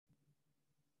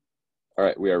All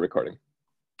right, we are recording.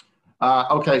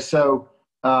 Okay, so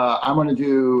I'm going to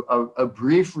do a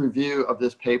brief review of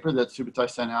this paper that Subotai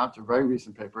sent out. It's a very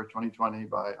recent paper, 2020,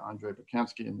 by Andrej,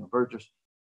 Bicanski, and Burgess.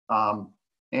 And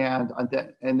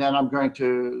then I'm going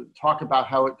to talk about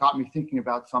how it got me thinking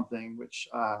about something which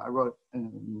I wrote in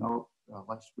a note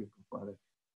last week or Friday.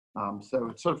 So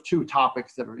it's sort of two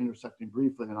topics that are intersecting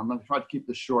briefly, and I'm going to try to keep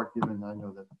this short, given I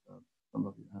know that some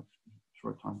of you have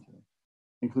short time today,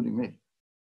 including me.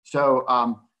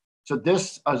 So, so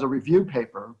this as a review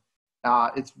paper,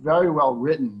 it's very well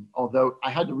written, although I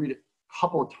had to read it a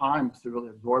couple of times to really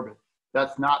absorb it.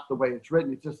 That's not the way it's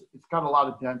written. It's got a lot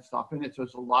of dense stuff in it. So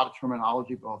there's a lot of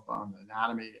terminology, both on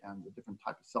anatomy and the different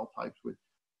type of cell types.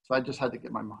 So I just had to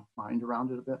get my mind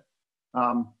around it a bit.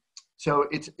 So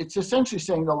it's essentially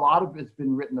saying that a lot of it's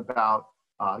been written about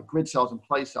grid cells and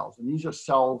place cells. And these are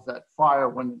cells that fire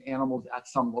when an animal's at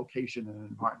some location in an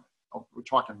environment. We're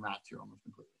talking rats here almost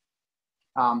completely.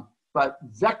 But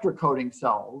vector coding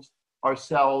cells are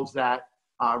cells that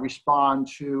respond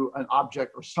to an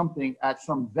object or something at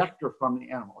some vector from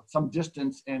the animal, at some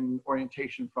distance and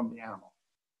orientation from the animal.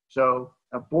 So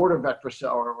a border vector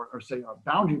cell, or say a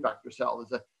boundary vector cell,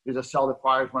 is a cell that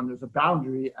fires when there's a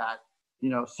boundary at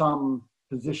some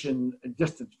position, a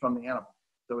distance from the animal.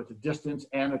 So it's a distance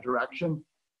and a direction,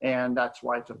 and that's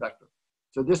why it's a vector.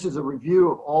 So this is a review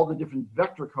of all the different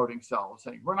vector coding cells,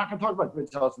 saying we're not going to talk about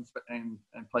grid cells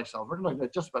and place cells. We're going to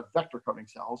talk just about vector coding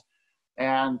cells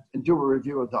and do a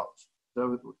review of those.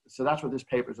 So that's what this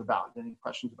paper is about. Any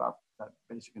questions about that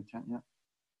basic intent yet?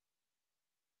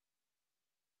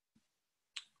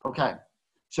 Okay,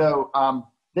 so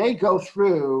they go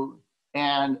through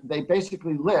and they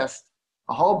basically list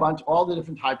a whole bunch, all the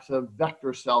different types of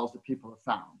vector cells that people have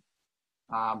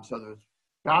found. So there's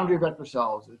boundary vector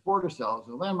cells, there's border cells,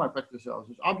 there's landmark vector cells,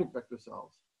 there's object vector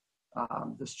cells.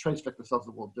 This trace vector cells is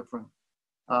a little different.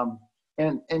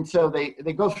 And so they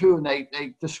go through and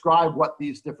they describe what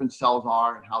these different cells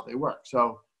are and how they work.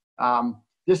 So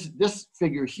this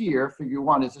figure here, figure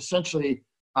 1, is essentially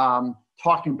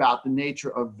talking about the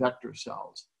nature of vector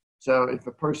cells. So if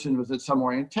a person was at some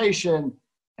orientation,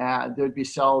 there'd be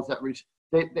cells that,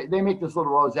 they make this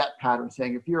little rosette pattern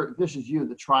saying if this is you,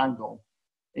 the triangle,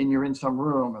 and you're in some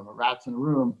room, or the rat's in a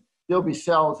room, there'll be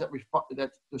cells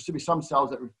there should be some cells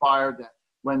that fire that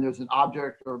when there's an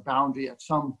object or a boundary at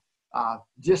some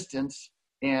distance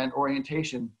and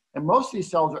orientation. And most of these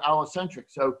cells are allocentric.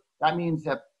 So that means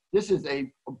that this is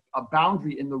a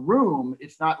boundary in the room.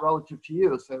 It's not relative to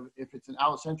you. So if it's an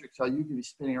allocentric cell, you can be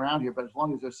spinning around here, but as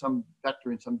long as there's some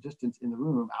vector in some distance in the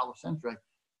room, allocentric,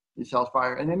 these cells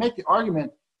fire. And they make the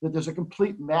argument that there's a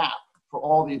complete map for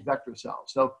all these vector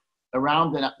cells. So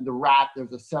around the rat,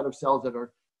 there's a set of cells that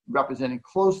are representing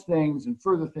close things and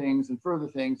further things and further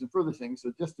things and further things,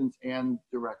 so distance and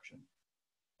direction.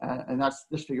 And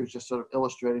this figure is just sort of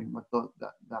illustrating what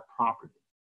that property.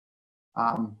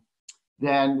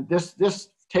 Then this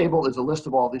table is a list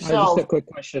of all these cells. Just a quick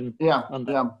question. Yeah. On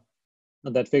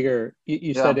that figure,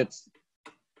 you said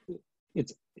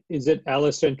is it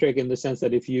allocentric in the sense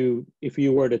that if you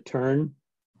were to turn,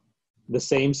 the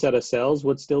same set of cells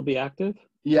would still be active?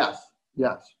 Yes.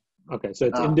 Yes. Okay, so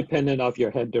it's independent of your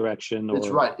head direction. That's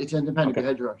right. It's independent of the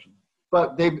head direction.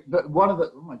 But one of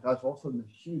the, oh my gosh, all of a sudden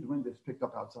this huge wind is picked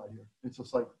up outside here. It's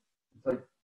just like, this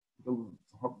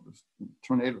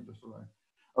tornado just arrived.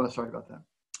 Oh, sorry about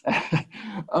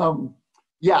that.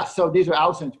 Yeah, so these are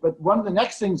allocentric. But one of the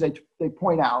next things they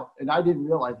point out, and I didn't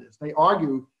realize this, they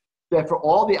argue that for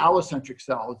all the allocentric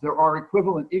cells, there are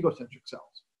equivalent egocentric cells.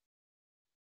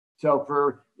 So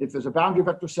if there's a boundary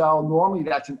vector cell, normally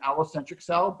that's an allocentric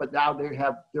cell, but now there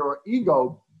are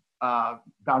ego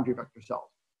boundary vector cells.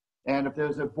 And if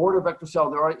there's a border vector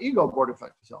cell, there are ego border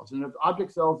vector cells. And if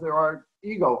object cells, there are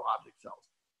ego object cells.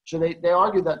 So they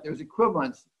argue that there's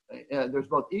equivalence. There's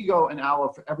both ego and allo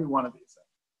for every one of these things.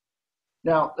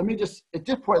 Now, at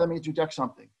this point, let me interject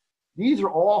something. These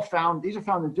are found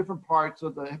in different parts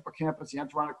of the hippocampus, the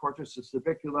entorhinal cortex, the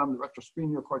cerviculum, the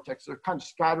retrosplenial cortex. They're kind of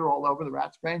scattered all over the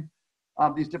rat's brain,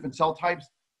 these different cell types.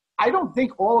 I don't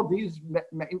think all of these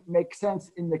make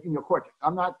sense in the neocortex.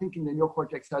 I'm not thinking the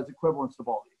neocortex has equivalence of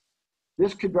all these.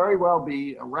 This could very well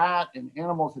be a rat, and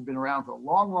animals have been around for a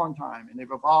long, long time, and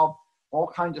they've evolved all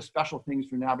kinds of special things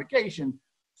for navigation.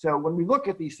 So when we look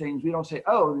at these things, we don't say,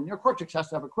 oh, the neocortex has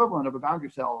to have equivalent of a boundary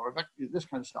cell or this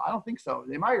kind of cell. I don't think so.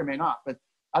 They might or may not, but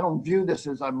I don't view this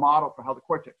as a model for how the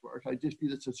cortex works. I just view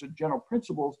this as general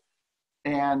principles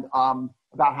and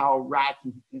about how rats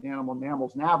and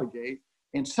mammals navigate.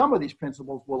 And some of these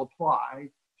principles will apply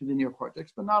to the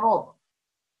neocortex, but not all of them.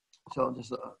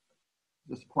 So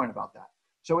just a point about that.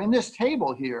 So in this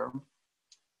table here,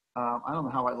 I don't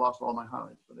know how I lost all my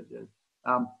highlights, but I did.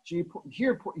 So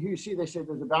here you see they say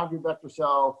there's a boundary vector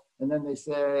cell, and then they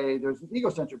say there's an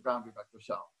egocentric boundary vector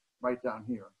cell right down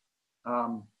here.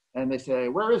 And they say,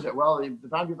 where is it? Well, the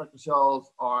boundary vector cells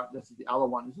are, this is the allo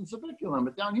one, is in subiculum,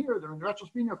 but down here they're in the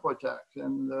retrospinal cortex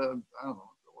and the, I don't know,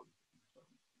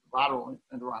 lateral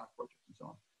and neuronal cortex and so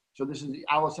on. So this is the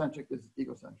allocentric, this is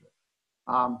egocentric.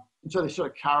 And so they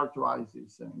sort of characterize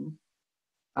these things.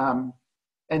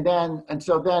 And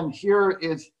so then here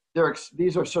is,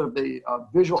 these are sort of the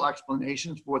visual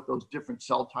explanations for what those different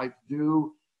cell types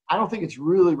do. I don't think it's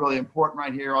really, really important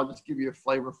right here. I'll just give you a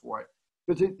flavor for it.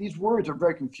 Because these words are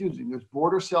very confusing. There's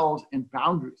border cells and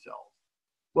boundary cells.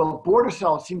 Well, a border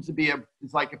cell seems to be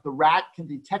it's like if the rat can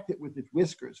detect it with its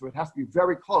whiskers, so it has to be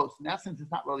very close. In that sense,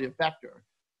 it's not really a vector.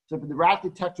 So if the rat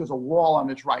detects there's a wall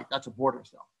on its right, that's a border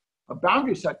cell. A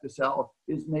boundary sector cell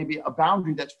is maybe a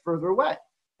boundary that's further away,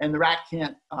 and the rat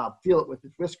can't feel it with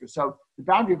its whiskers. So the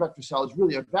boundary vector cell is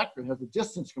really a vector. It has a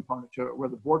distance component to it, where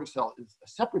the border cell is a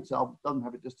separate cell, but doesn't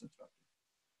have a distance vector.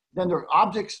 Then there are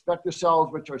object vector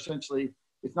cells, which are essentially,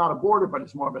 it's not a border, but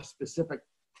it's more of a specific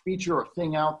feature or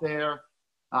thing out there,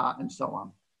 and so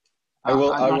on. I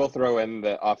will throw in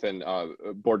that often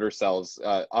border cells,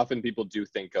 often people do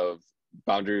think of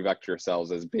boundary vector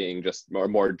cells as being just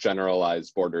more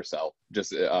generalized border cell.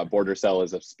 Just border cell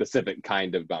is a specific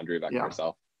kind of boundary vector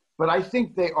cell. But I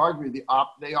think they argue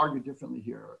they argue differently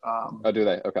here. Oh, do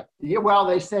they? Okay. Yeah, well,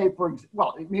 they say,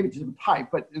 well, maybe it's a different type,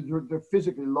 but they're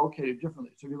physically located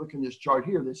differently. So if you look in this chart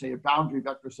here, they say a boundary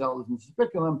vector cell is in the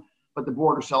spiculum, but the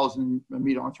border cell is in the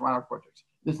medial and surrounding cortex.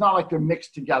 It's not like they're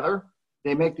mixed together.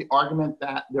 They make the argument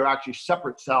that they're actually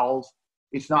separate cells.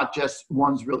 It's not just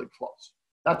one's really close.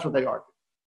 That's what they argue.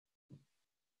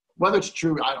 Whether it's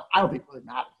true, I don't think it really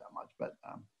matters that much. But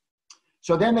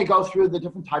so then they go through the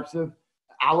different types of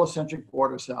allocentric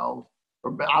border cells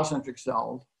or allocentric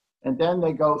cells, and then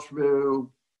they go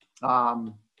through.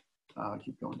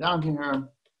 Keep going down here.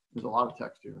 There's a lot of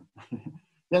text here.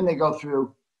 Then they go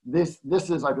through this.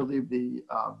 This is, I believe, the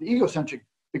egocentric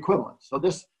equivalent. So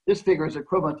this figure is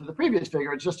equivalent to the previous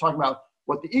figure. It's just talking about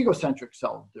what the egocentric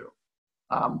cells do.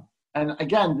 And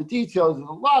again, the details, there's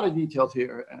a lot of details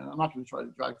here, and I'm not going to try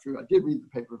to drag through. I did read the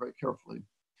paper very carefully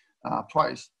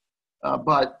twice.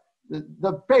 But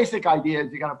the basic idea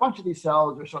is you got a bunch of these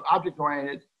cells, they're sort of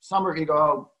object-oriented, some are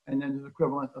ego, and then there's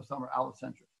equivalent of some are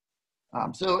allocentric.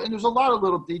 And there's a lot of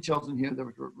little details in here that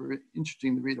were very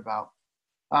interesting to read about.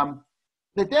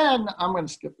 But then, I'm going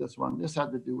to skip this one. This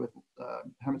had to do with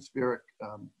hemispheric,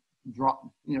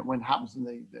 when it happens and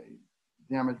they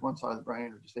damage one side of the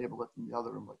brain or disable it from the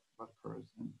other and what occurs,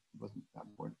 and it wasn't that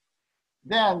important.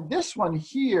 Then this one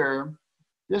here,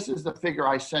 this is the figure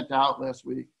I sent out last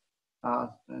week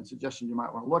and suggestion you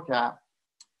might want to look at.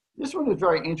 This one is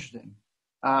very interesting.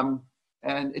 And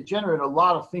it generated a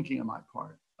lot of thinking on my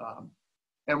part.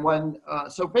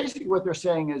 So basically what they're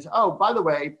saying is, oh, by the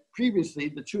way, previously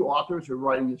the two authors who are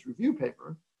writing this review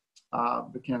paper,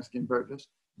 Bicanski and Burgess,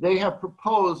 they have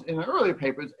proposed in earlier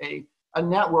papers a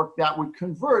network that would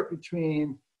convert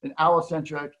between an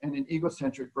allocentric and an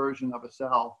egocentric version of a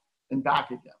cell and back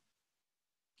again.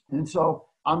 And so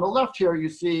on the left here, you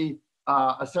see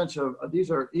a sense of,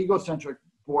 these are egocentric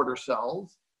border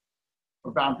cells,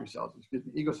 or boundary cells, excuse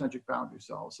me, egocentric boundary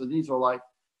cells. So these are like,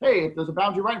 hey, if there's a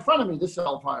boundary right in front of me, this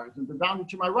cell fires. If the boundary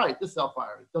to my right, this cell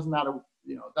fires. It doesn't matter,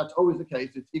 that's always the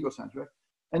case, it's egocentric.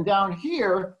 And down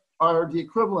here are the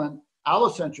equivalent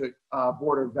allocentric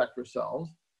border vector cells.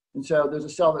 And so there's a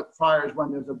cell that fires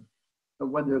when there's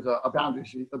a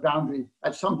boundary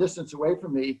at some distance away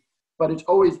from me, but it's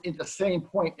always in the same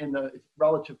point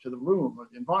relative to the room or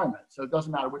the environment. So it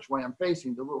doesn't matter which way I'm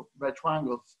facing. The little red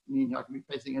triangles mean I can be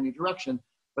facing any direction,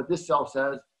 but this cell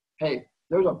says, hey,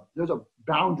 there's a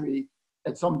boundary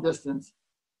at some distance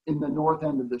in the north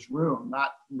end of this room.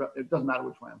 It doesn't matter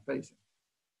which way I'm facing.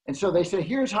 And so they say,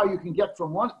 here's how you can get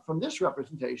from this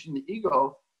representation, the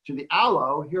ego, to the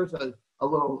allo. Here's a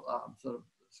little sort of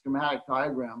schematic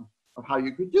diagram of how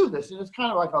you could do this. And it's kind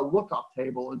of like a lookup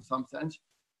table in some sense.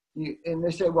 And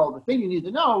they say, well, the thing you need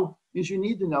to know is you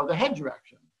need to know the head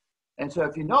direction. And so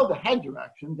if you know the head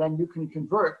direction, then you can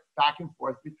convert back and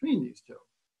forth between these two,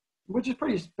 which is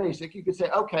pretty basic. You could say,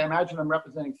 okay, imagine I'm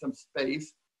representing some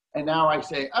space. And now I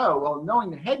say, oh, well,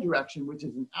 knowing the head direction, which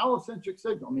is an allocentric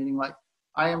signal, meaning like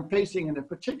I am facing in a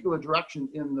particular direction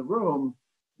in the room,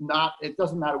 it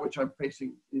doesn't matter which I'm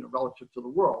facing, relative to the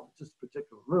world, it's just a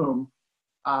particular room,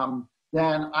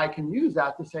 then I can use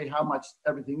that to say how much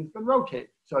everything has been rotated.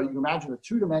 So you can imagine a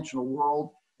two-dimensional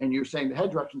world, and you're saying the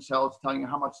head direction cell is telling you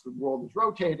how much the world is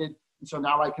rotated. And so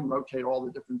now I can rotate all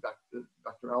the different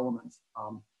vector elements.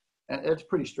 And it's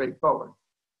pretty straightforward.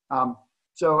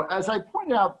 So as I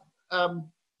pointed out,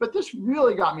 but this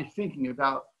really got me thinking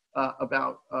about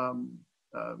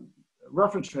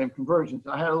reference frame convergence.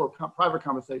 I had a little private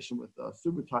conversation with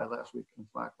Subutai last week in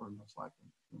Slack, or no Slack,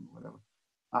 whatever.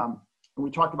 And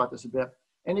we talked about this a bit.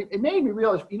 And it made me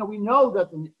realize, you know, we know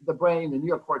that the brain, the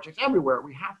neocortex, everywhere,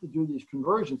 we have to do these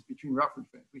conversions between reference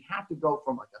frames. We have to go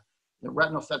from like the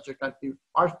retinal centric,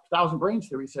 our thousand brains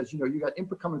theory says, you know, you got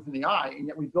input coming from the eye, and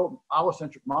yet we build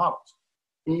allocentric models,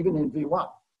 even in V1.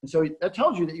 And so that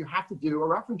tells you that you have to do a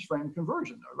reference frame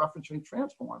conversion, a reference frame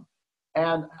transform.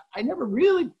 And I never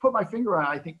really put my finger on it,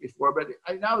 I think, before, but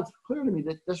now it's clear to me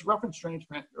that this reference frame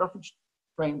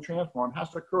transform has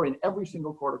to occur in every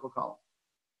single cortical column.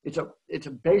 It's a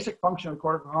basic function of the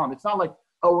cortical column. It's not like,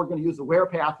 oh, we're going to use the where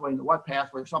pathway and the what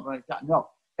pathway or something like that. No,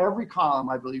 every column,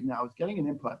 I believe now, is getting an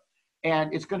input,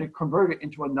 and it's going to convert it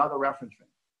into another reference frame.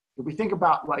 If we think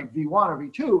about like V1 or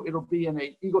V2, it'll be in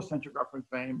an egocentric reference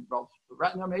frame relative to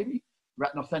retina, maybe,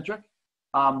 retinocentric.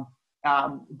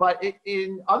 But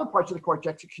in other parts of the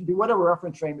cortex, it can be whatever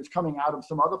reference frame is coming out of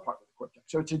some other part of the cortex.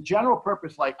 So it's a general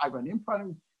purpose, like I've got an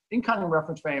incoming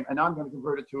reference frame, and I'm going to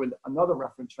convert it to another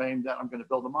reference frame that I'm going to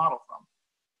build a model from.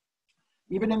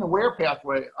 Even in the where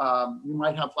pathway, you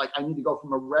might have like, I need to go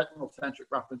from a retinal-centric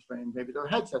reference frame, maybe to a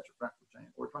head-centric reference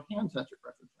frame, or to a hand-centric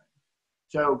reference frame.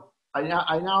 So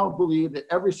I now believe that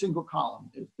every single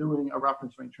column is doing a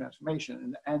reference frame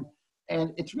transformation. And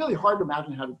it's really hard to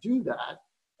imagine how to do that.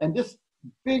 And this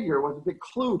figure was a big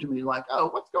clue to me, like, oh,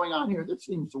 what's going on here? This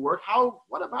seems to work.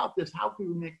 What about this? How can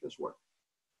we make this work?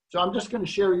 So I'm just going to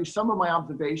share with you some of my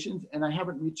observations, and I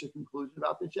haven't reached a conclusion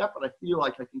about this yet, but I feel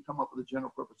like I can come up with a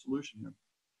general purpose solution here.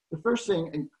 The first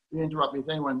thing, and interrupt me if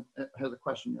anyone has a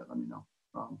question yet, let me know.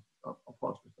 I'll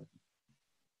pause for a second.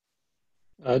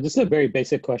 Just a very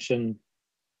basic question.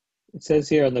 It says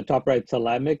here on the top right,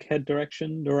 thalamic head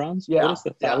direction neurons. Yeah, what does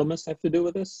the thalamus have to do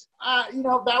with this? You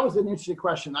know, that was an interesting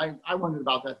question. I wondered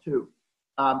about that too.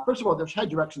 First of all, there's head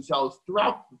direction cells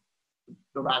throughout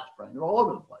the rat's brain. They're all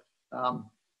over the place.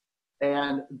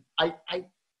 And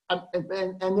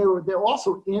they're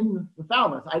also in the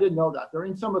thalamus. I didn't know that. They're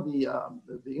in some of the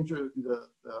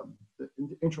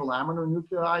intralaminar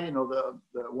nuclei, you know,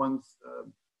 the ones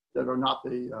that are not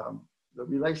the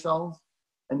relay cells.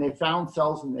 And they found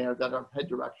cells in there that are head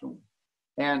directional.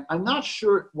 And I'm not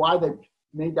sure why they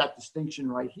made that distinction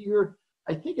right here.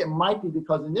 I think it might be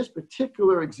because in this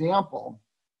particular example,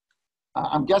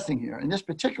 I'm guessing here, in this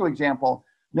particular example,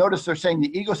 notice they're saying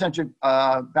the egocentric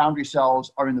boundary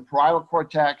cells are in the parietal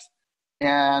cortex,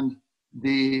 and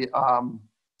in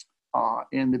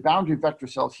the boundary vector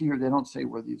cells here, they don't say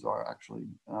where these are actually,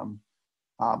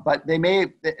 but they may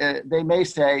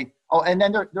say, oh, and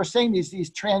then they're saying these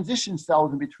transition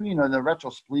cells in between are the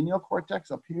retrosplenial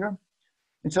cortex up here.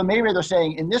 And so maybe they're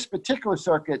saying in this particular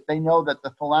circuit, they know that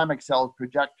the thalamic cells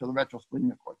project to the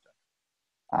retrosplenial cortex.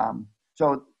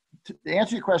 So to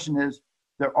answer your question is,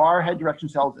 there are head direction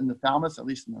cells in the thalamus, at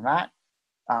least in the rat.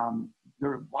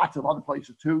 There are lots of other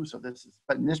places too. So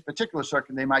but in this particular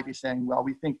circuit, they might be saying, well,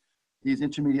 we think these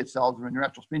intermediate cells are in the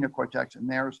retrosplenial cortex, and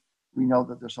we know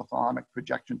that there's a thalamic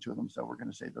projection to them. So we're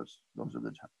going to say those are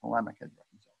the thalamic head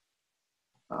direction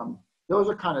cells. Those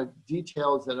are kind of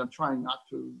details that I'm trying not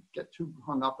to get too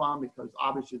hung up on, because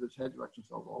obviously there's head direction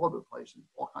cells all over the place and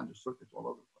all kinds of circuits all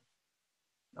over the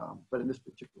place. But in this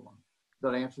particular one,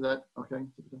 did I answer that? Okay.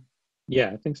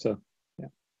 Yeah, I think so. Yeah.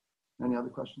 Any other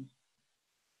questions?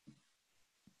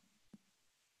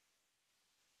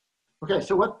 Okay,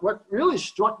 so what really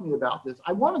struck me about this,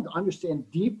 I wanted to understand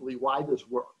deeply why this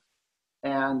worked.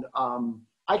 And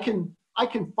I can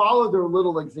follow their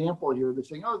little example here. They're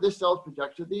saying, oh, this cell's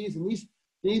projected these, and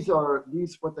these are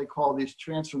what they call these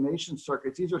transformation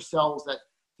circuits. These are cells that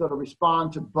sort of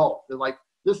respond to both. They're like,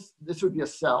 this would be a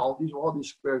cell. All these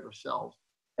squares are cells.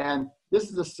 And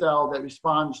this is a cell that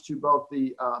responds to both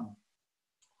the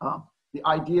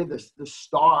idea, the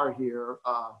star here,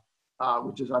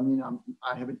 which is, I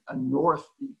have a north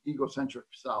egocentric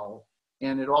cell,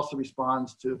 and it also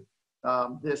responds to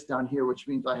this down here, which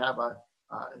means I have an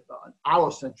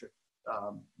allocentric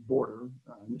border.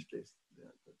 In this case,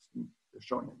 they're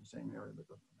showing it in the same area, but it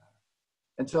doesn't matter.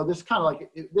 And so this kind of like,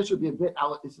 this would be a bit,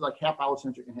 it's like half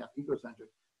allocentric and half egocentric.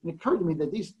 And it occurred to me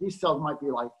that these cells might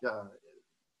be like,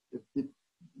 if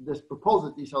this proposal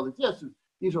that these cells exist,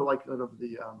 these are like sort of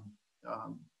the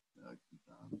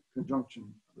conjunctive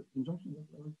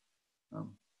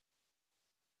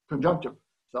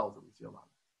cells that we see a lot.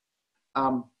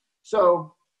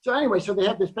 So anyway, so they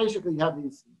have this, basically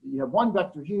you have one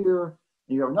vector here,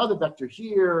 and you have another vector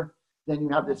here, then you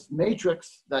have this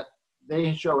matrix that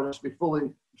they showed us to be fully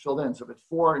filled in. So if it's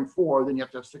 4 and 4, then you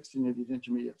have to have 16 of these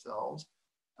intermediate cells.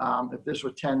 If this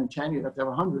were 10 and 10, you'd have to have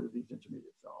 100 of these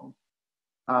intermediate cells.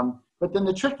 But then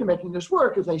the trick to making this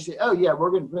work is they say, oh yeah,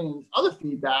 we're going to bring in this other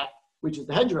feedback, which is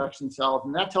the head direction cells,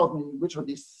 and that tells me which of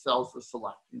these cells to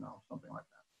select, something like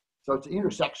that. So it's the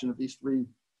intersection of these three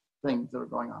things that are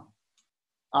going on.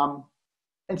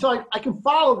 And so I can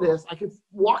follow this, I could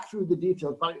walk through the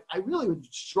details, but I really was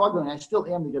struggling, I still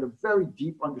am, to get a very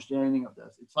deep understanding of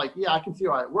this. It's like, yeah, I can see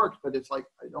how it works, but it's like,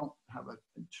 I don't have an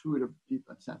intuitive, deep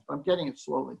sense, but I'm getting it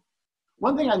slowly.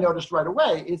 One thing I noticed right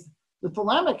away is the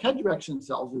thalamic head direction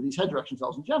cells, or these head direction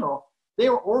cells in general, they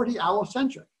are already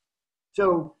allocentric.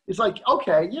 So it's like,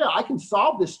 okay, yeah, I can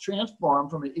solve this transform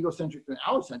from an egocentric to an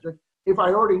allocentric if I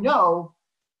already know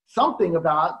something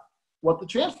about what the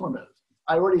transform is.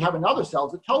 I already have another cell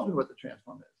that tells me what the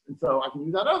transform is. And so I can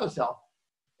use that other cell.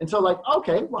 And so like,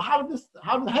 okay, well, how do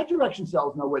the head direction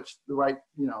cells know which the right,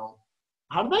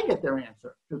 how do they get their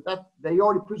answer? Because they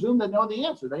already presume they know the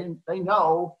answer. They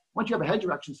know, once you have a head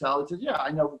direction cell, it says, yeah,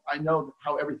 I know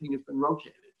how everything has been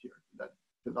rotated here,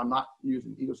 because I'm not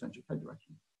using egocentric head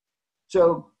direction.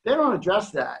 So they don't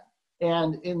address that.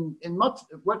 And in much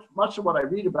of what I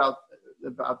read about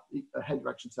head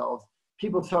direction cells,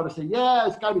 people sort of say, yeah,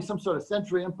 it's got to be some sort of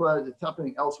sensory input. It's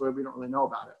happening elsewhere. We don't really know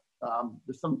about it.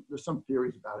 There's some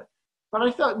theories about it. But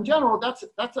I thought in general, that's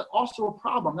also a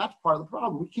problem. That's part of the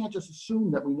problem. We can't just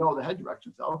assume that we know the head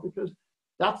direction cells, because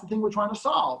that's the thing we're trying to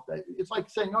solve. It's like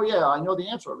saying, oh yeah, I know the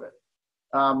answer already.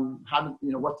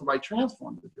 What's the right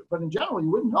transform to do? But in general, you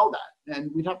wouldn't know that.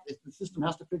 And the system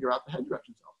has to figure out the head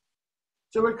direction cells.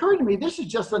 So it occurred to me, this is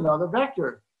just another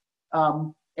vector.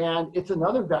 And it's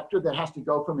another vector that has to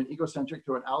go from an egocentric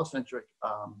to an allocentric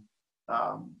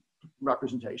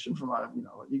representation, from an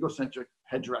egocentric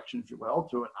head direction, if you will,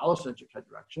 to an allocentric head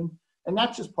direction. And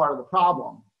that's just part of the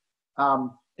problem.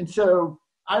 And so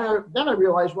then I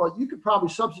realized, well, you could probably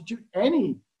substitute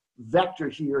any vector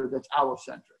here that's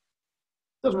allocentric.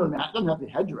 Doesn't really matter, doesn't have the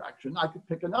head direction. I could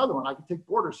pick another one. I could take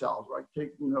border cells, or I could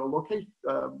take,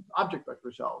 object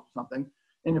vector cells or something.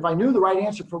 And if I knew the right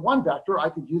answer for one vector, I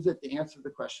could use it to answer the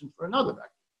question for another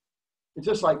vector. It's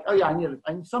just like, oh yeah, I need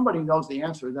somebody knows the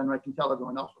answer, then I can tell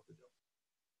everyone else what to do.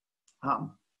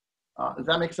 Does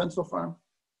that make sense so far?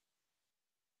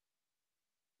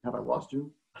 Have I lost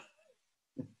you?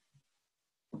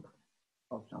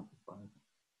 Oh,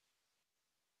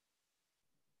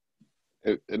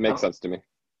 it makes sense to me.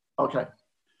 Okay.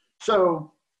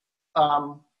 So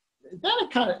then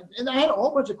it kind of, and I had a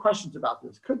whole bunch of questions about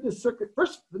this. Could this circuit,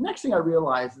 first, the next thing I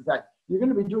realized is that you're going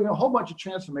to be doing a whole bunch of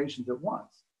transformations at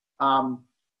once.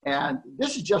 And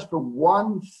this is just for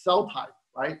one cell type,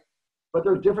 right? But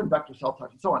there are different vector cell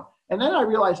types and so on. And then I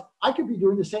realized I could be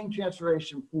doing the same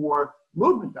transformation for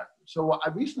movement vectors. So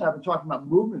I've been talking about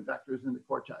movement vectors in the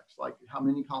cortex, like how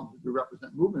many columns do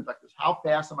represent movement vectors? How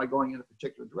fast am I going in a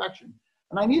particular direction?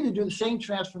 And I need to do the same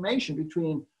transformation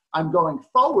between I'm going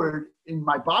forward in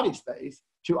my body space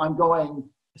to I'm going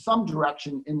some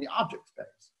direction in the object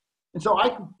space. And so I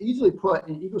could easily put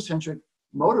an egocentric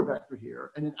motor vector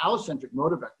here and an allocentric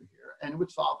motor vector here, and it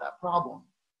would solve that problem.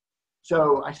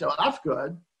 So I said, well, that's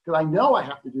good, because I know I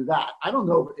have to do that. I don't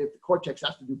know if the cortex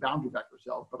has to do boundary vector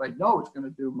cells, but I know it's going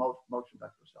to do motion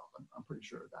vector cells. I'm pretty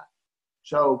sure of that.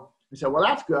 So I said, well,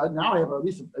 that's good. Now I have at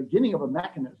least a beginning of a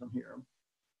mechanism here.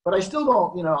 But I still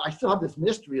don't, I still have this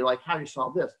mystery, like how do you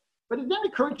solve this? But it then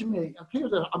occurred to me, okay,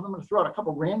 I'm going to throw out a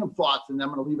couple random thoughts, and then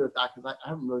I'm going to leave it at that, because I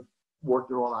haven't really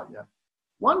worked it all out yet.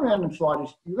 One random thought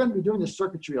is you're going to be doing this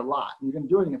circuitry a lot, and you're going to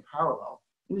do it in parallel.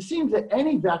 And it seems that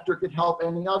any vector could help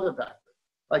any other vector.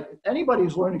 Like anybody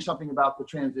who's learning something about the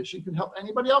transition can help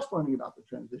anybody else learning about the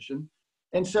transition.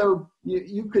 And so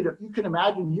you could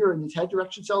imagine here in these head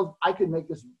direction cells, I could make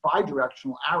this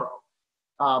bidirectional arrow.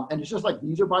 And it's just like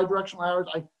these are bidirectional arrows.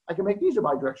 I can make these are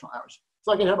bidirectional arrows.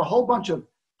 So I can have a whole bunch of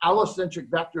allocentric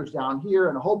vectors down here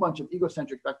and a whole bunch of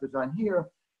egocentric vectors down here.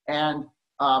 And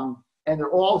they're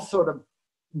all sort of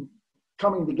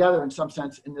coming together in some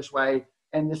sense in this way.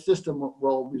 And this system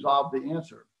will resolve the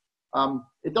answer.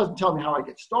 It doesn't tell me how I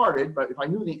get started, but if I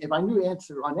knew the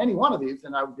answer on any one of these,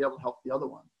 then I would be able to help the other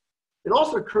one. It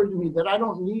also occurred to me that I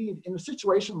don't need, in a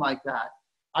situation like that,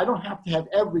 I don't have to have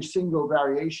every single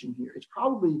variation here. It's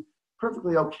probably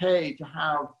perfectly okay to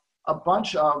have a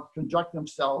bunch of conjunctive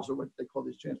cells, or what they call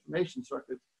these transformation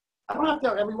circuits. I don't have to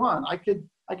have every one. I could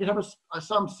have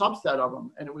some subset of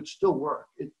them, and it would still work.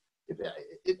 That's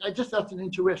an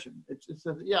intuition. It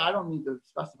says, yeah, I don't need to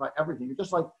specify everything. It's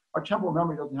just like our temporal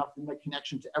memory doesn't have to make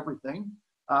connection to everything.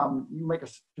 You make a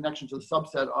connection to the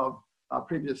subset of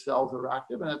previous cells that are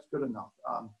active, and that's good enough.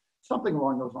 Something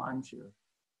along those lines here.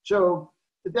 So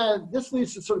then this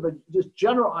leads to sort of this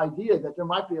general idea that there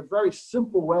might be a very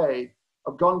simple way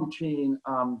of going between,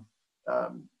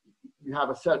 you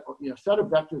have a set, set of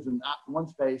vectors in one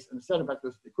space and a set of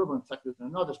vectors, equivalent sectors in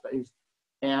another space,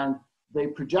 and they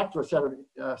project to a set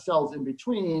of cells in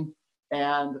between,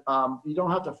 and you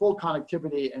don't have to full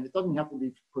connectivity, and it doesn't have to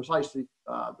be precisely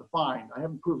defined. I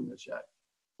haven't proven this yet,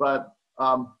 but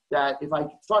that if I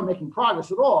start making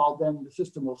progress at all, then the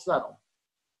system will settle.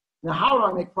 Now, how do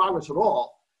I make progress at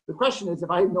all? The question is, if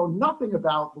I know nothing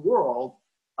about the world,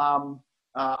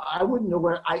 I wouldn't know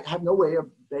where, I have no way of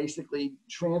basically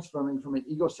transferring from an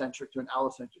egocentric to an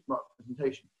allocentric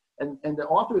representation. And the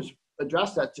authors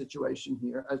address that situation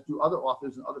here, as do other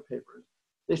authors in other papers.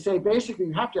 They say, basically,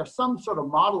 you have to have some sort of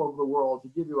model of the world to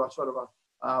give you a sort of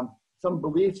a, some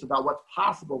beliefs about what's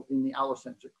possible in the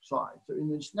allocentric side. So in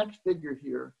this next figure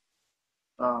here,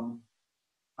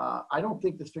 I don't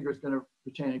think this figure is going to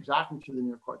pertain exactly to the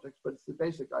neocortex, but it's the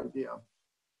basic idea.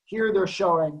 Here they're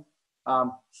showing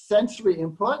sensory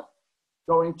input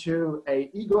going to an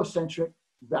egocentric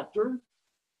vector,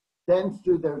 then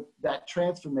through that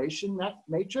transformation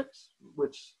matrix,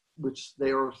 which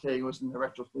they were saying was in the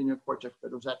retrolinear cortex,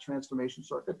 but it was that transformation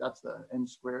circuit. That's the n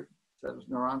squared set of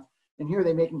neurons. And here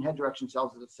they're making head direction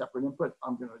cells as a separate input.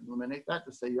 I'm going to eliminate that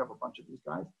to say you have a bunch of these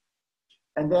guys.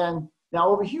 And then now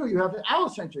over here, you have the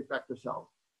allocentric vector cells.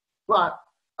 But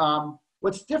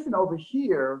what's different over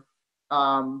here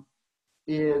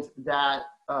is that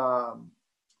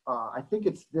I think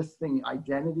it's this thing,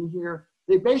 identity here.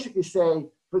 They basically say,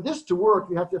 for this to work,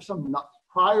 you have to have some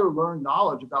prior learned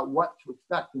knowledge about what to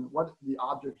expect and what the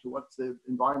objects or what's the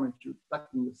environment you're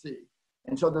expecting to see.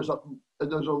 And so there's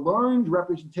a learned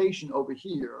representation over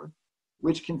here,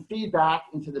 which can feed back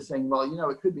into the saying, well,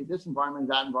 it could be this environment,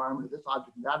 that environment, or this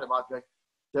object, and that object.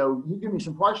 So you give me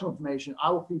some partial information,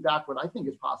 I will feed back what I think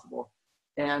is possible.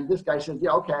 And this guy says,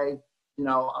 yeah, okay,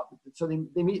 so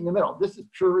they meet in the middle. This is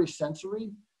purely sensory,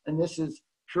 and this is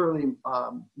purely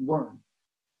learned,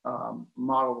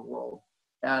 model the world.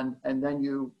 And then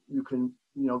you can,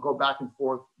 go back and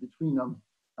forth between them.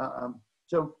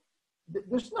 So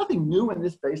there's nothing new in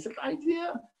this basic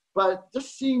idea, but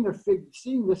just seeing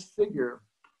this figure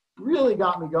really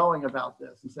got me going about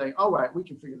this and saying, all right, we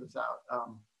can figure this out.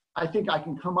 I think I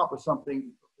can come up with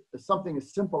something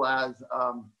as simple as,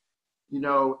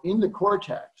 in the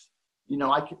cortex,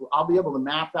 I'll be able to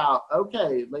map out,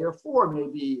 okay, layer 4 may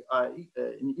be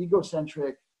an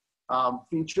egocentric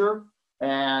feature,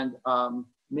 and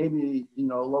maybe,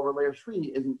 lower layer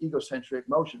 3 is an egocentric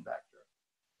motion vector.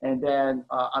 And then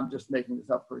I'm just making this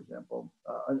up, for example.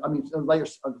 Layer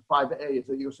 5A is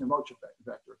the egocentric motion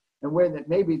vector. And where that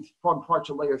maybe parts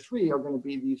of layer 3 are going to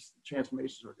be these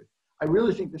transformation circuits. I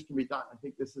really think this can be done. I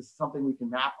think this is something we can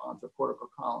map onto a cortical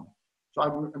column. So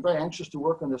I'm very anxious to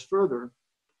work on this further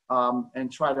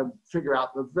and try to figure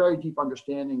out the very deep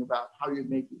understanding about how you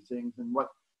make these things and what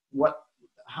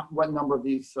number of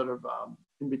these sort of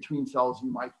in-between cells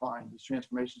you might find, these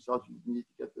transformation cells you need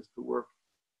to get this to work.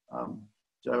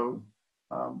 So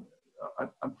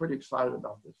I'm pretty excited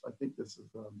about this. I think this is,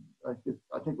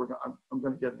 I'm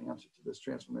going to get an answer to this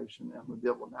transformation, and we'll be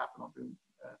able to map it onto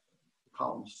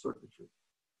column circuitry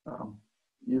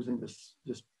using this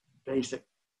basic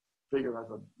figure as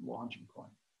a launching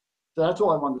point. So that's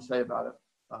all I wanted to say about it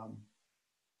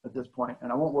at this point. And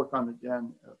I won't work on it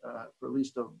again for at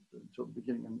least until the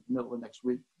beginning and middle of next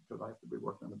week, because I have to be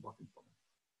working on the book.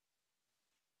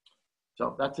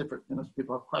 So that's it for, unless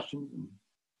people have questions and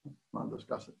want to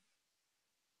discuss it.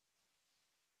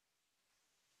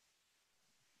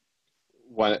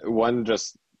 One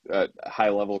just high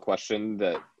level question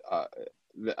that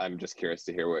I'm just curious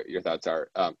to hear what your thoughts are,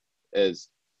 is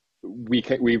we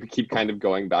keep kind of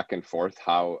going back and forth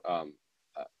how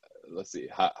let's see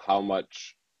how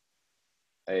much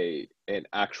an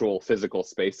actual physical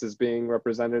space is being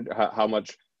represented, how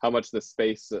much the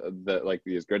space that, like,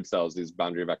 these grid cells, these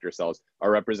boundary vector cells,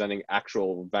 are representing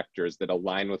actual vectors that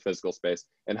align with physical space,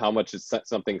 and how much is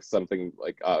something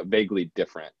like vaguely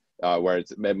different, where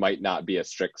it might not be a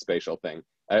strict spatial thing.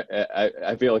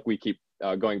 I feel like we keep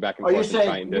going back and forth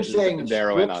and trying to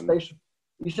narrow in on.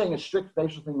 Are you saying a strict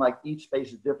spatial thing, like each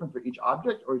space is different for each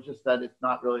object, or is just that it's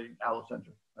not really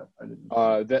allocentric?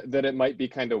 That it might be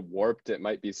kind of warped. It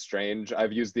might be strange.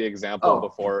 I've used the example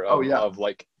before of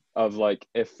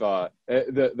if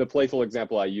the playful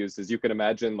example I used is, you can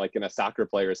imagine, like, in a soccer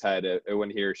player's head when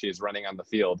he or she is running on the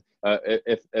field,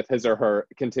 if his or her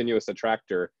continuous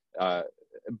attractor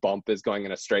bump is going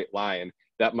in a straight line,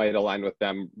 that might align with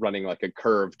them running like a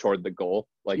curve toward the goal.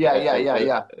 Like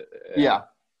yeah.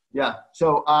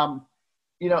 So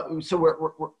so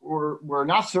we're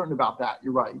not certain about that.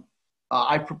 You're right.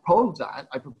 I propose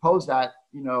that.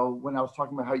 You know, when I was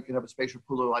talking about how you could have a spatial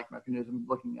pooler-like mechanism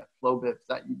looking at flow bits,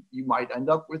 that you might end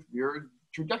up with weird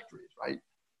trajectories, right,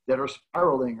 that are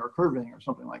spiraling or curving or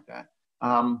something like that.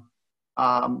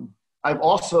 I've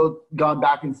also gone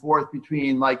back and forth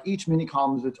between like each mini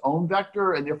column is its own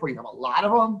vector, and therefore you have a lot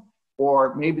of them,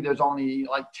 or maybe there's only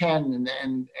like 10, and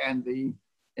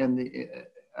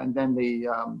then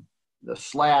the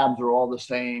slabs are all the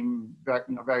same, you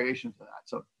know, variations of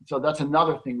that. So that's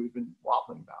another thing we've been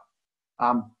waffling about.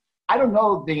 I don't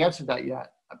know the answer to that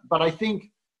yet, but I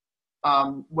think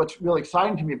what's really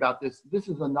exciting to me about this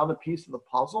is another piece of the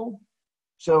puzzle.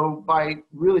 So by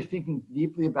really thinking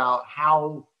deeply about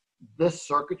how this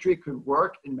circuitry could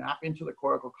work and map into the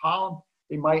cortical column,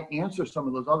 it might answer some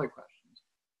of those other questions.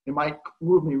 It might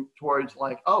move me towards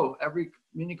like, oh, every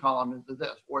mini column is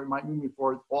this, or it might move me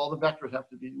forward, all the vectors have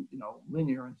to be, you know,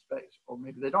 linear in space, or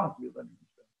maybe they don't have to be linear in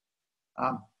space.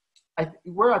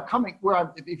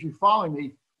 If you're following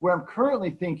me, where I'm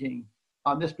currently thinking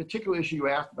on this particular issue you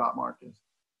asked about, Marcus,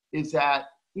 is that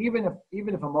even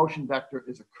if a motion vector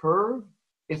is a curve,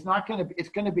 it's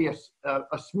going to be a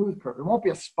smooth curve. It won't be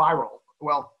a spiral.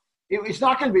 Well, it's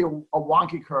not going to be a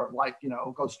wonky curve, like, you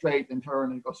know, go straight and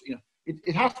turn and go, you know,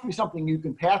 it has to be something you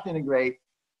can path integrate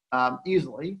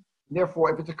easily.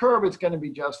 Therefore, if it's a curve, it's going to be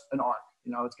just an arc.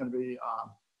 You know, it's going to be,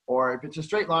 or if it's a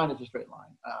straight line, it's a straight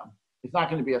line. It's not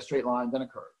going to be a straight line, then a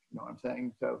curve. You know what I'm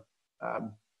saying? So,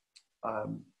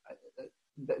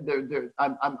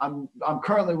 I'm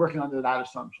currently working under that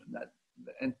assumption that,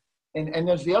 and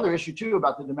there's the other issue too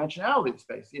about the dimensionality of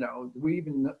space. You know, can we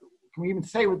even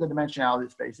say what the dimensionality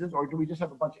of space is, or do we just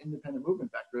have a bunch of independent movement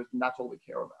vectors and that's all we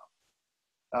care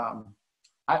about?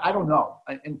 I don't know,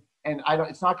 and I don't.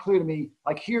 It's not clear to me.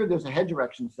 Like here, there's a head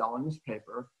direction cell in this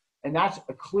paper, and that's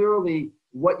clearly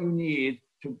what you need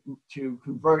to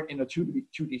convert in a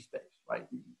 2D space, right?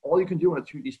 All you can do in a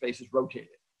 2D space is rotate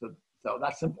it. So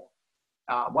that's simple.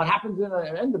 What happens in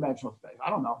an n-dimensional space? I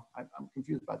don't know. I'm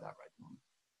confused by that right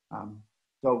now.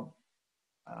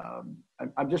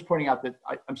 I'm just pointing out that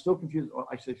I'm still confused. Or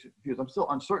I say confused. I'm still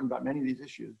uncertain about many of these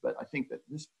issues. But I think that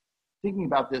thinking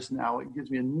about this now, it gives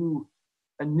me a new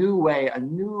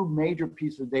major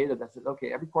piece of data that says,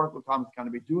 okay, every cortical column is going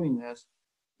to be doing this.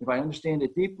 If I understand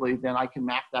it deeply, then I can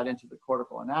map that into the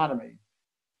cortical anatomy,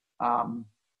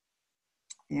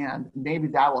 and maybe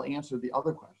that will answer the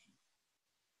other question.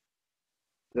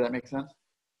 Does that make sense?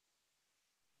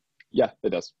 Yeah, it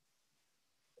does.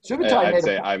 I'd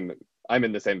say I'm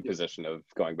in the same position of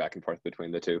going back and forth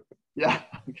between the two. Yeah.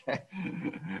 Okay.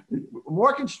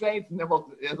 More constraints, and then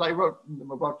as I wrote in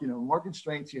my book, you know, more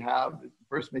constraints you have, it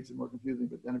first makes it more confusing,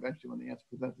 but then eventually when the answer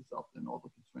presents itself, then all the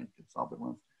constraints get solved at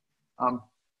once.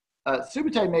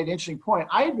 Subutai made an interesting point.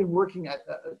 I had been working at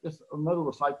just another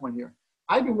side point here.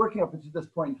 I've been working up until this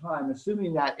point in time,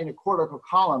 assuming that in a cortical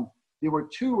column, there were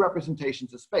two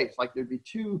representations of space, like there'd be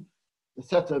two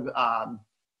sets of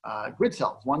grid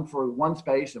cells, one for one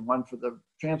space and one for the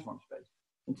transform space.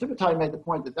 And Subutai made the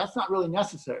point that that's not really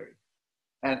necessary.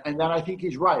 And then I think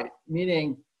he's right,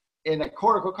 meaning in a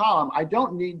cortical column, I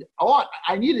need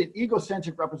an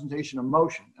egocentric representation of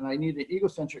motion, and I need an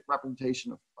egocentric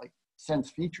representation of like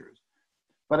sense features.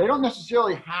 But I don't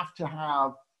necessarily have to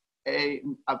have a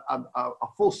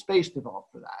full space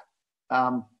developed for that.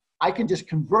 I can just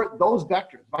convert those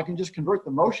vectors. If I can just convert the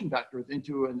motion vectors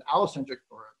into an allocentric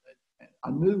or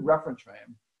a new reference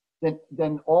frame,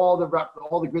 then all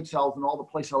the grid cells and all the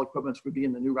place cell equivalents would be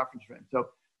in the new reference frame. So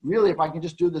really, if I can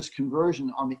just do this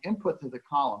conversion on the input to the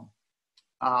column,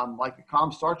 like the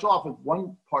column starts off with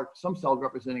one part, some cells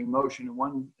representing motion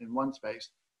in one space,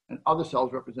 and other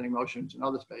cells representing motions in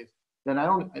other space. Then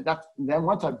then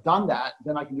once I've done that,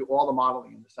 then I can do all the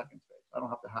modeling in the second space. I don't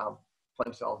have to have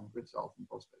place cells and grid cells in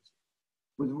both spaces.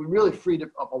 We really freed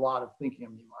up a lot of thinking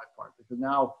on my part, because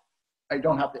now I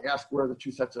don't have to ask where the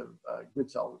two sets of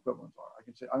grid cell equivalents are. I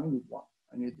can say, I only need one.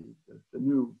 I need the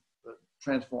new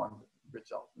transformed grid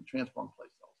cells and transformed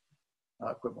place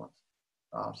cells equivalents.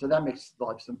 So that makes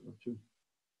life simpler too.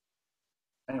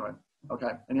 Anyway,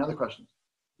 okay, any other questions?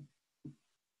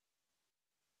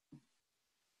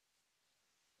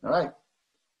 All right.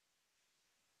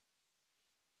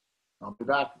 I'll be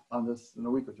back on this in a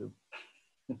week or two.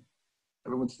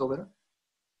 Everyone's still there?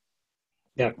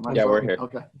 Yeah, we're here.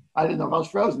 Okay. I didn't know if I was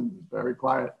frozen. It's very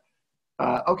quiet.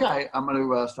 Okay, I'm going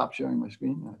to stop sharing my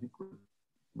screen. I think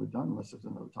we're done unless there's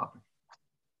another topic.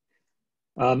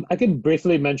 I can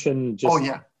briefly mention just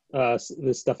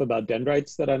this stuff about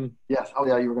dendrites that I'm. Yes. Oh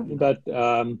yeah, you were going to. But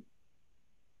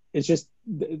it's just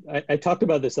I talked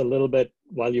about this a little bit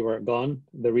while you were gone,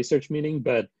 the research meeting,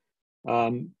 but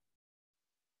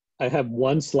I have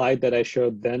one slide that I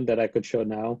showed then that I could show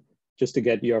now, just to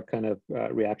get your kind of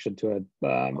reaction to it.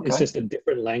 Okay. It's just a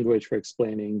different language for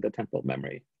explaining the temporal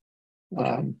memory.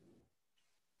 Okay.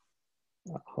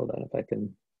 Hold on if I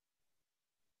can.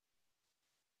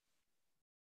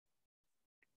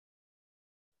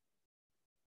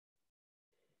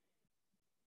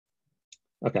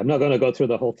 Okay, I'm not going to go through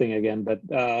the whole thing again, but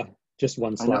just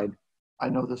one slide. I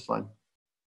know this slide.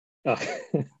 Oh.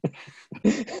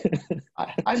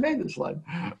 I made this slide.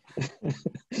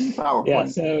 PowerPoint. Yeah,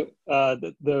 so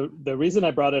the reason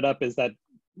I brought it up is that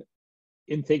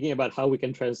in thinking about how we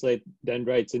can translate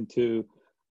dendrites into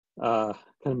kind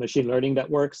of machine learning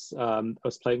networks, I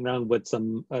was playing around with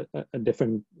a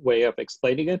different way of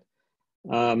explaining it.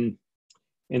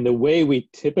 And the way we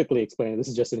typically explain it, this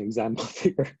is just an example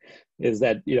figure, is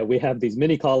that we have these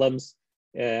mini columns,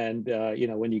 and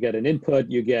when you get an input,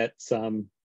 you get some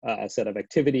set of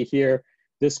activity here.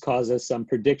 This causes some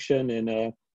prediction in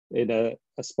a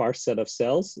sparse set of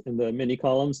cells in the mini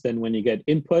columns. Then when you get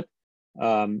input,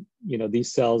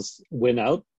 these cells win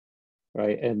out,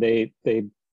 right? And they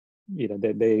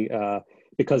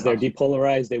because they're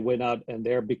depolarized, they win out and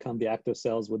they become the active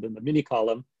cells within the mini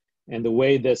column. And the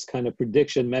way this kind of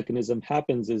prediction mechanism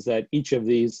happens is that each of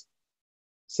these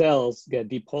cells get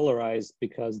depolarized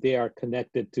because they are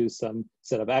connected to some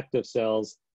set of active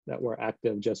cells that were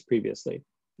active just previously.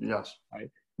 Yes. Right.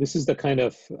 This is the kind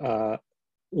of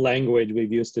language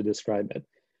we've used to describe it.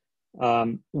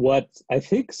 What I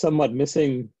think somewhat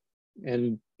missing,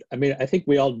 and I mean, I think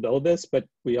we all know this, but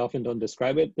we often don't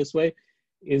describe it this way,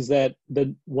 is that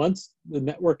once the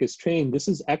network is trained, this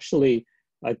is actually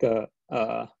like a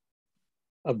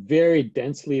very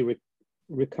densely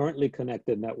recurrently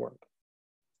connected network,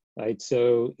 right?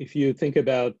 So if you think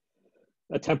about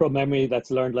a temporal memory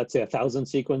that's learned, let's say 1,000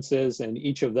 sequences, and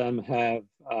each of them have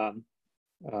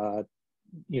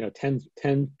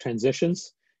 10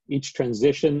 transitions, each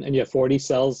transition, and you have 40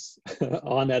 cells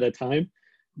on at a time,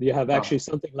 you have actually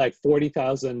something like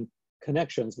 40,000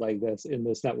 connections like this in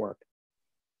this network.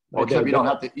 Well, except you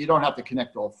don't have to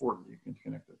connect all 40. You can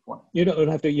connect to 20. You don't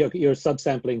have to. You're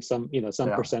subsampling some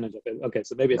percentage of it. Okay,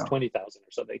 so maybe it's 20,000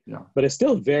 or something. Yeah. But it's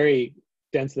still very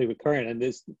densely recurrent, and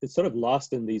it's sort of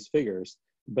lost in these figures.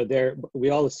 But we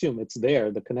all assume it's there.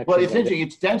 The connection. Well, it's interesting.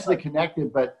 It's densely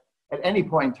connected, but at any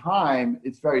point in time,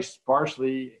 it's very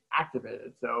sparsely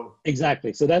activated. So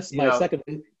exactly. So that's my second.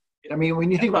 I mean, when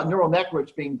you think about neural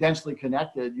networks being densely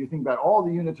connected, you think about all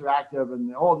the units are active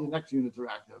and all the next units are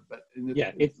active. But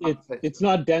it's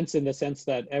not dense in the sense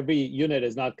that every unit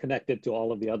is not connected to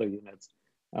all of the other units,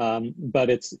 but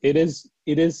it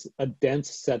is a dense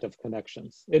set of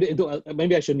connections.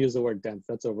 Maybe I shouldn't use the word dense.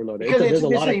 That's overloaded. There's a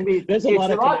lot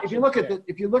of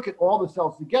if you look at all the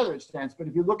cells together, it's dense. But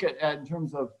if you look at in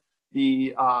terms of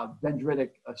the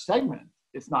dendritic segment,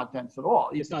 it's not dense at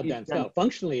all. It's not dense. No,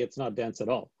 functionally, it's not dense at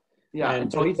all. Yeah,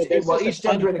 and so each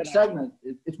dendritic segment,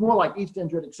 it's more like each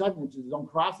dendritic segment is its own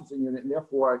processing unit, and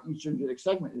therefore each dendritic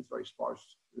segment is very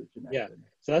sparse connected. Yeah,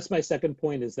 so that's my second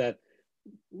point, is that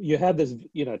you have this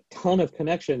ton of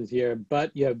connections here,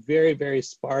 but you have very, very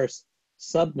sparse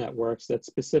subnetworks that's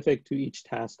specific to each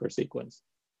task or sequence.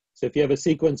 So if you have a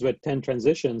sequence with 10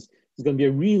 transitions, it's going to be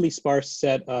a really sparse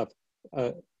set of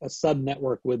a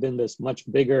subnetwork within this much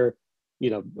bigger,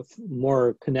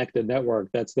 more connected network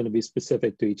that's going to be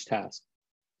specific to each task.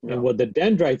 Yeah. And what the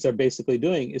dendrites are basically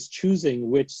doing is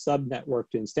choosing which subnetwork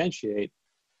to instantiate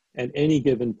at any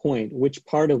given point, which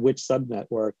part of which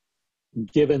subnetwork,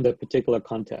 given the particular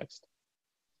context.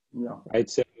 Yeah. Right.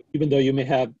 So even though you may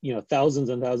have thousands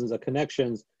and thousands of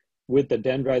connections with the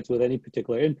dendrites with any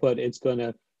particular input, it's going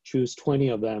to choose 20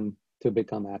 of them to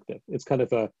become active. It's kind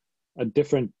of a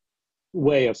different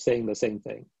way of saying the same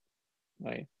thing,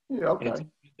 right? Yeah, okay. And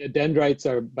the dendrites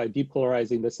are, by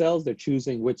depolarizing the cells, they're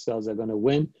choosing which cells are going to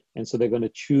win, and so they're going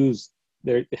to choose.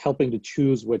 They're helping to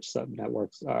choose which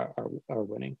subnetworks are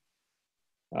winning.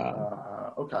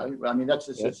 Okay, I mean that's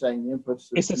just saying the inputs.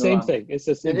 It's the same thing. It's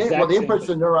the exact well, the inputs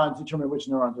to neurons determine which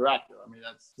neurons are active. I mean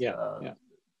that's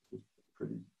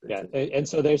pretty. Yeah, and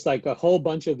so there's like a whole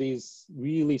bunch of these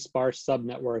really sparse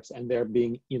subnetworks, and they're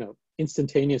being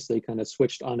instantaneously kind of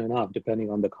switched on and off depending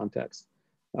on the context.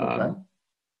 Okay.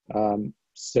 And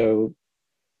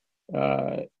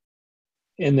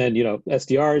then,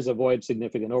 SDRs avoid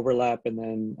significant overlap. And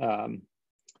then,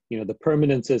 the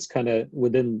permanence is kind of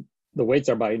within the weights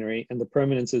are binary, and the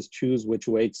permanences choose which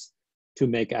weights to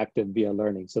make active via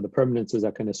learning. So the permanences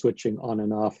are kind of switching on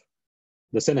and off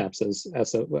the synapses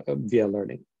via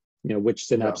learning, which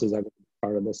synapses are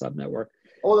part of the subnetwork.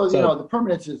 Although, the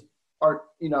permanences are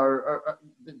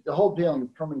the whole dealing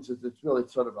with permanences, it's really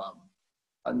sort of,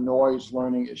 a noise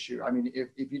learning issue. I mean, if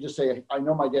you just say, I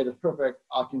know my data is perfect,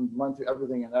 I can run through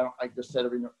everything, and I just set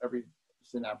every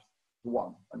synapse to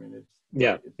one. I mean,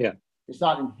 it's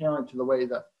not inherent to the way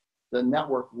that the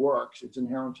network works. It's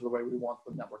inherent to the way we want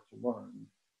the network to learn.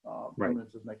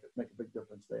 Differences make a big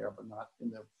difference there, but not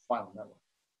in the final network.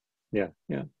 Yeah.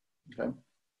 Okay.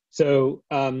 So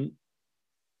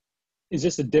it's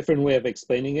just a different way of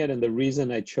explaining it, and the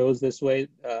reason I chose this way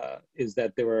is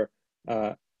that there were.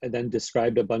 I then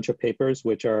described a bunch of papers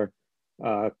which are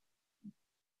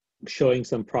showing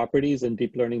some properties in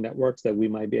deep learning networks that we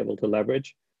might be able to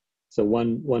leverage. So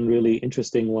one really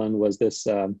interesting one was this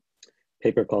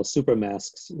paper called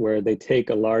Supermasks, where they take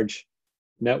a large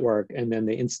network and then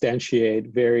they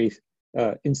instantiate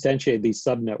these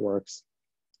subnetworks,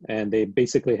 and they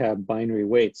basically have binary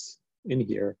weights in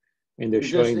here, and they're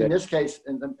showing that in this case,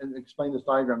 and explain this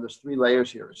diagram. There's 3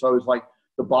 layers here, so it's like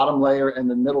the bottom layer and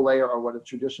the middle layer are what a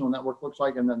traditional network looks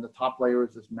like, and then the top layer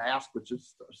is this mask, which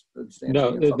is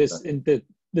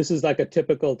this is like a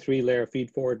typical 3-layer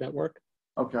feed-forward network.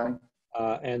 Okay.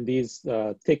 And these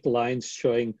thick lines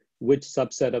showing which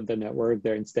subset of the network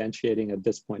they're instantiating at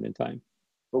this point in time.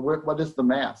 But what is the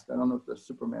mask? I don't know if the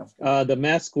super mask. The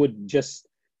mask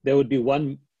there would be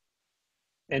one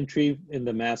entry in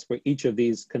the mask for each of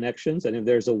these connections, and if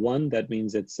there's a 1, that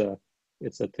means it's a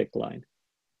thick line.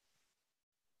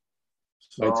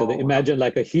 Right, so imagine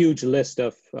like a huge list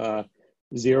of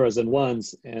 0s and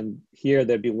 1s, and here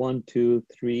there'd be 1, 2,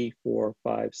 3, 4,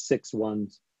 5, 6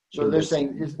 1s. So they're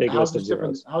saying, how is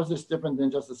this different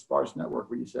than just a sparse network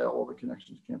where you say all the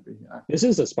connections can't be active? This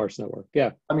is a sparse network,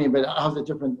 yeah. I mean, but how's it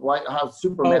different? How's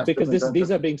supermask? Because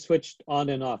these are being switched on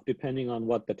and off depending on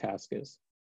what the task is.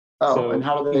 Oh, so and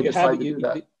how do they decide to do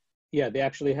that? Yeah, they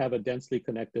actually have a densely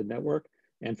connected network,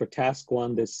 and for task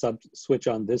 1, they switch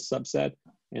on this subset.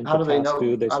 And how do they know?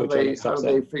 2, they switch on a subset. How do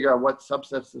they figure out what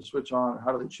subsets to switch on?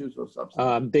 How do they choose those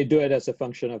subsets? They do it as a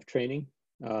function of training.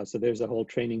 So there's a whole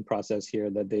training process here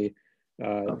that they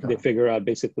figure out.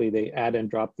 Basically, they add and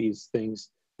drop these things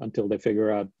until they figure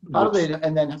out. How do they?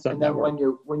 And then when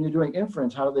you're doing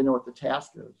inference, how do they know what the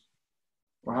task is,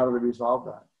 or how do they resolve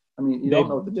that? I mean, you don't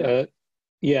know what the task.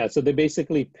 Yeah, so they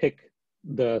basically pick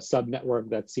the subnetwork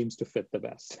that seems to fit the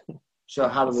best. So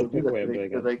how do they do that?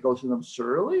 Do they go through them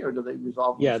serially, or do they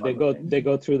resolve them? Yeah, they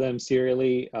go through them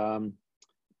serially.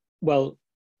 Well,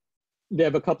 they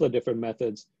have a couple of different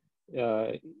methods.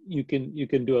 You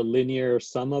can do a linear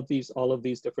sum of all of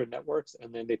these different networks,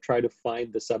 and then they try to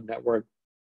find the subnetwork,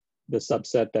 the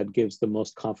subset that gives the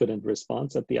most confident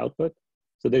response at the output.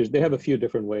 So they have a few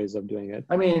different ways of doing it.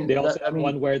 I mean, they also have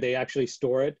one where they actually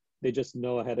store it. They just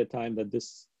know ahead of time that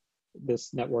this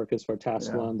network is for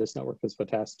task 1, this network is for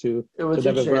task 2. So they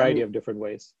have a variety of different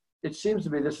ways. It seems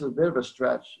to me this is a bit of a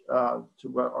stretch to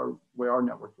where our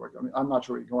networks work. I mean, I'm not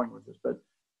sure where you're going with this, but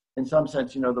in some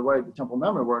sense, the way the temporal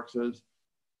memory works is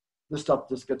this stuff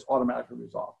just gets automatically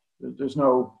resolved. There's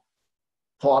no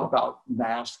thought about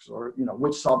masks or,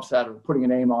 which subset or putting a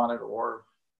name on it or,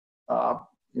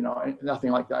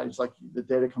 nothing like that. It's like the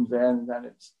data comes in and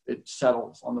then it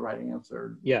settles on the right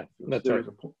answer. Yeah, that's right.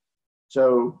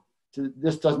 So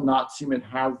this does not seem it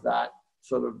has that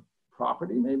sort of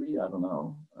property, maybe, I don't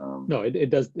know. No, it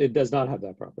does not have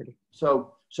that property.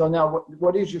 So now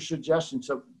what is your suggestion?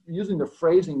 So using the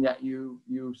phrasing that you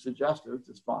suggested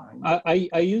is fine.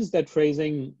 I use that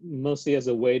phrasing mostly as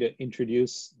a way to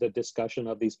introduce the discussion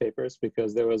of these papers,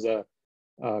 because there was a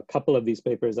couple of these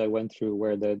papers I went through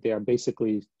where they are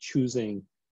basically choosing,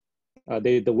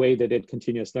 the way they did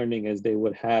continuous learning is they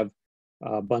would have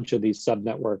a bunch of these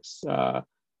subnetworks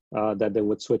that they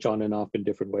would switch on and off in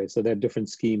different ways. So they have different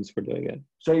schemes for doing it.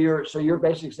 So you're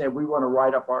basically saying we want to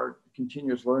write up our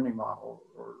continuous learning model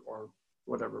or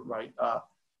whatever, right?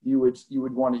 You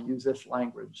would want to use this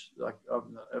language like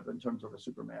in terms of a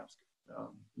supermask.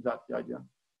 Is that the idea?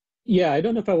 Yeah, I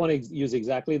don't know if I want to use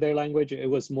exactly their language. It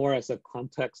was more as a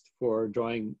context for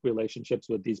drawing relationships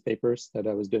with these papers that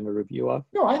I was doing a review of.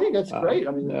 No, I think that's great.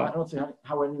 I mean, I don't see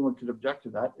how anyone could object to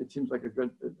that. It seems like a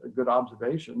good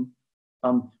observation.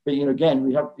 But again,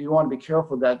 you want to be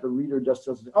careful that the reader just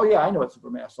doesn't. Oh yeah, I know what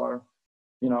supermasks are,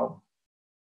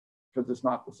 because it's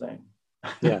not the same.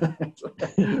 Yeah,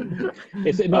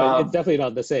 it's definitely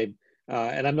not the same,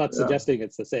 and I'm not suggesting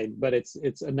it's the same, but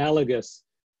it's analogous.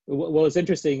 What was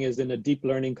interesting is in a deep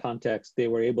learning context, they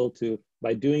were able to,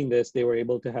 by doing this, they were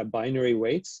able to have binary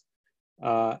weights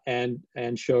and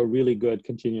show really good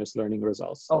continuous learning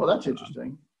results. Oh, well, that's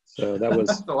interesting. So that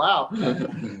was wow,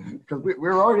 because we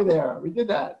were already there. We did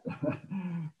that.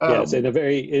 Yes, in a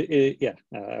very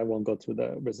I won't go through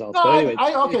the results. No, but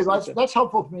anyway, that's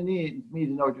helpful for me to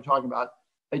know what you're talking about.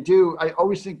 I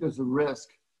always think there's a risk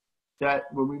that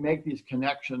when we make these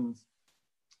connections,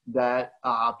 that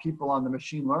people on the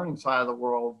machine learning side of the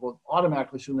world will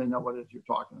automatically assume they know what it is you're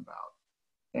talking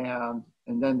about.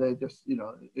 And then they just,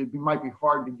 it might be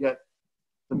hard to get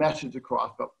the message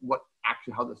across, but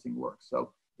how this thing works.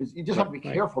 So you just have to be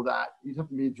careful that you have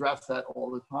to address that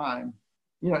all the time.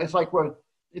 It's like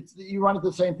you run into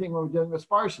the same thing when we're dealing with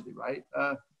sparsity, right?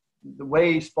 The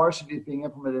way sparsity is being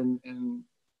implemented in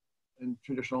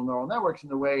traditional neural networks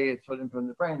and the way it's sort of implemented in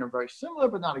the brain are very similar,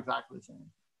 but not exactly the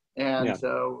same. And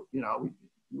so,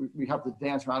 we have to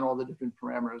dance around all the different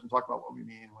parameters and talk about what we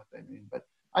mean and what they mean. But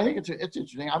I think it's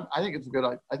interesting. I think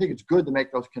it's good to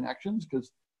make those connections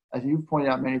because, as you've pointed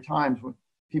out many times, when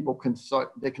people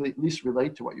they can at least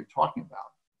relate to what you're talking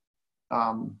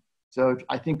about. So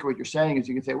I think what you're saying is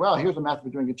you can say, well, here's a method for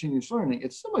doing continuous learning.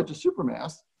 It's similar to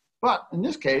supermath, but in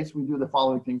this case, we do the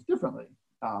following things differently.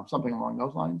 Something along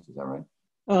those lines. Is that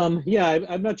right? Yeah,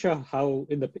 I'm not sure how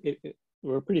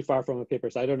we're pretty far from a paper,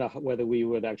 so I don't know whether we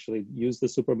would actually use the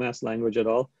supermass language at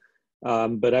all.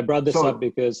 But I brought this up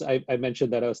because I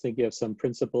mentioned that I was thinking of some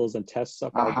principles and tests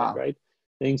of dendrite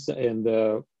things.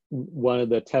 And one of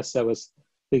the tests I was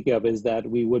thinking of is that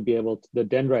the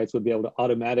dendrites would be able to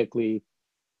automatically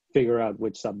figure out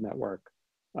which subnetwork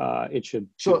it should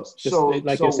choose.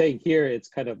 You're saying here, it's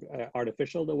kind of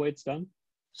artificial the way it's done.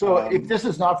 So if this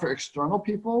is not for external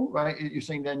people, right? You're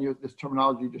saying then this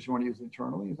terminology you want to use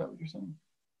internally. Is that what you're saying?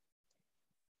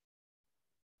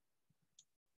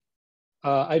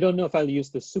 I don't know if I'll use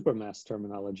the supermass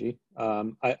terminology.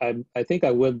 I think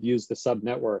I would use the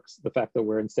subnetworks, the fact that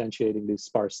we're instantiating these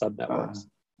sparse subnetworks.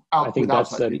 I think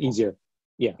that's an easier.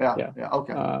 Yeah.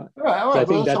 Okay. All right. So I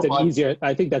think that's an easier.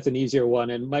 I think that's an easier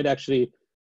one, and might actually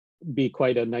be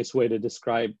quite a nice way to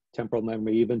describe temporal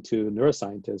memory, even to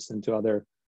neuroscientists and to other,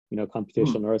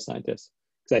 computational neuroscientists.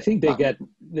 Because I think I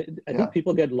think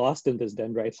people get lost in this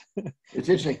dendrite. It's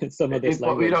interesting. Some of this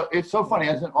language. It's so funny,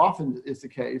 as it often is the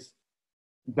case.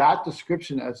 That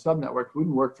description as subnetwork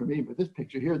wouldn't work for me, but this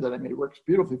picture here that I made works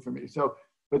beautifully for me. So,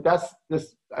 but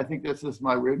I think this is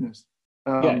my weirdness.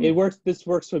 Yeah, it works. This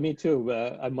works for me too.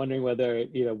 I'm wondering whether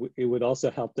it would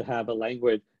also help to have a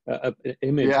language, an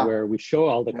image where we show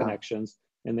all the connections,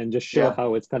 and then just show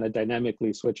how it's kind of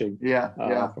dynamically switching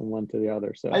from one to the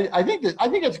other. So I think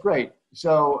it's great.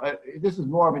 So this is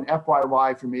more of an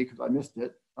FYI for me because I missed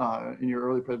it in your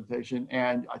early presentation,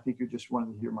 and I think you just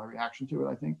wanted to hear my reaction to it.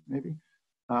 I think maybe.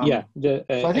 So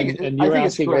I think and you were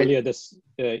asking earlier this,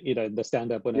 the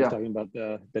stand-up when I was talking about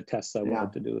the tests I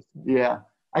wanted to do. Yeah,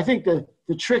 I think the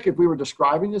trick, if we were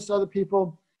describing this to other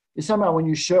people, is somehow when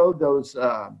you show those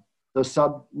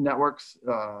sub networks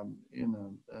in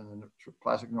the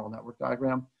classic neural network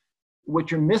diagram, what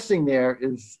you're missing there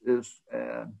is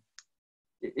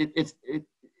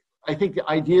I think the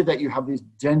idea that you have these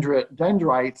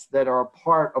dendrites that are a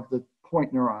part of the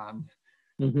point neuron.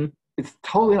 Mm-hmm. It's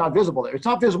totally not visible there. It's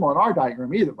not visible in our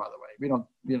diagram either, by the way. We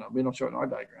don't show it in our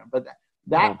diagram, but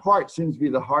that part seems to be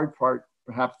the hard part,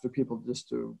 perhaps, for people just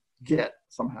to get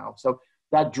somehow. So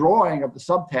that drawing of the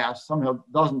subtask somehow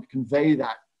doesn't convey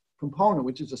that component,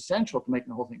 which is essential to making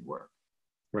the whole thing work.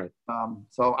 Right.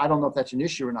 So I don't know if that's an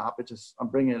issue or not, but just I'm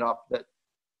bringing it up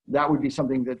that would be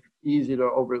something that's easy to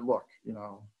overlook.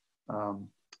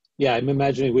 Yeah, I'm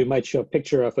imagining we might show a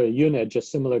picture of a unit just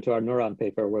similar to our neuron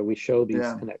paper where we show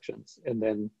these connections and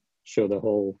then show the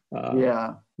whole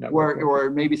or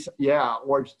maybe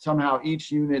or somehow each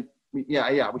unit we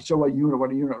show what a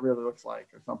unit really looks like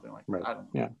or something like that. I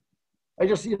don't know. I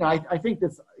just I think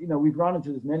this we've run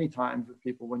into this many times with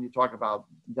people when you talk about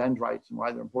dendrites and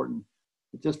why they're important.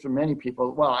 It's just for many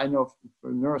people, well, I know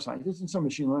for neuroscientists and some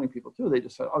machine learning people too, they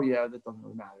just said, oh yeah, that doesn't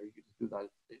really matter. You can just do that.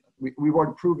 We've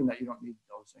already proven that you don't need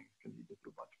those things because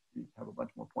you have a bunch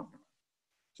more point neurons.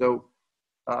 So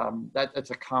that's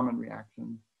a common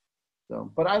reaction. So,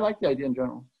 but I like the idea in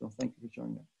general. So thank you for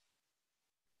showing that.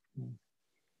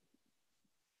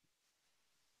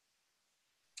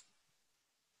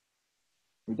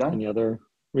 We're done. Any other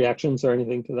reactions or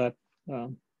anything to that?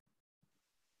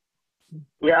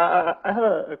 Yeah, I have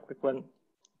a quick one.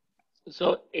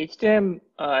 So HTM,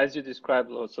 as you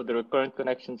described, so the recurrent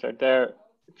connections are there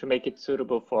to make it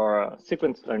suitable for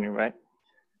sequence learning, right?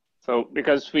 So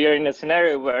because we are in a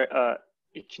scenario where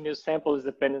each new sample is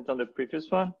dependent on the previous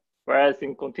one, whereas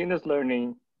in continuous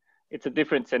learning, it's a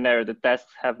different scenario. The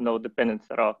tests have no dependence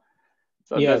at all.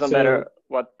 So it doesn't matter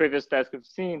what previous tests we've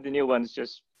seen, the new one is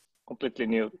just completely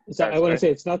new. So I want to say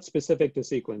it's not specific to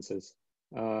sequences.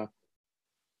 In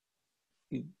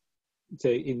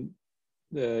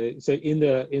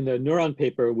the neuron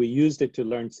paper, we used it to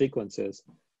learn sequences,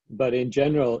 But in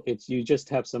general, it's you just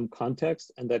have some context,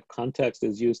 and that context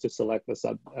is used to select the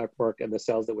sub-network and the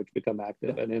cells that which become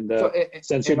active. And in the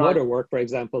sensory motor work, for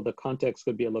example, the context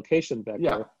could be a location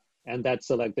vector, and that's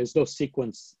select. There's no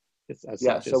sequence. It's as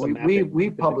such, so we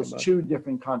published two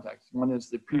different contexts. One is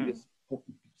the previous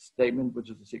statement, which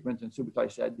is the sequence, and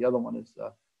Subutai said. The other one is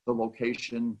the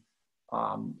location,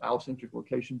 allocentric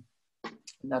location,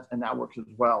 and that works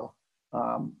as well.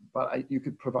 But you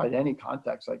could provide any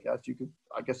context, I guess.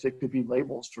 I guess it could be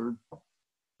labels for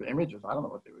images. I don't know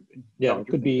what they would be. Yeah, it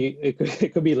could be.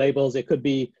 It could be labels. It could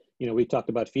be. We talked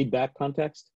about feedback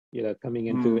context. Coming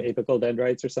into apical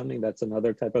dendrites or something. That's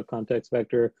another type of context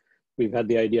vector. We've had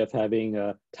the idea of having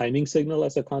a timing signal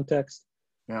as a context.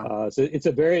 Yeah. So it's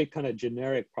a very kind of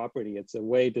generic property. It's a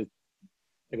way to,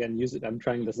 again, use it. I'm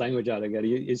trying this language out again.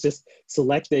 It's just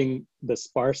selecting the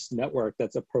sparse network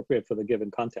that's appropriate for the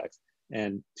given context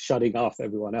and shutting off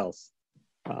everyone else.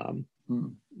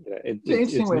 It's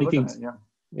making,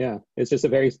 it's just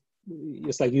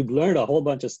it's like you've learned a whole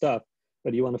bunch of stuff,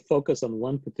 but you want to focus on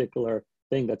one particular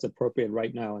thing that's appropriate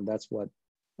right now. And that's what,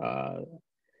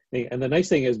 and the nice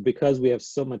thing is, because we have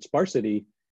so much sparsity,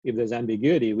 if there's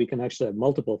ambiguity, we can actually have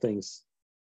multiple things.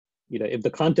 If the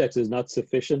context is not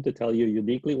sufficient to tell you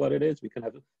uniquely what it is, we can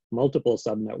have multiple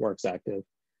subnetworks active,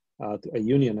 a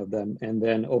union of them, and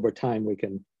then over time we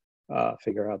can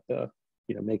figure out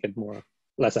make it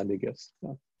less ambiguous.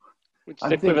 So.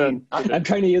 I'm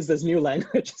trying to use this new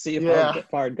language to see how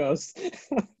far it goes.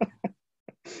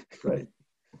 Great.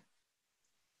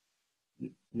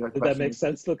 Did that make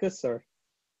sense, Lucas? Or?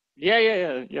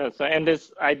 Yeah. So, and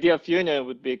this idea of union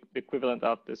would be the equivalent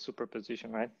of the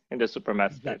superposition, right? In the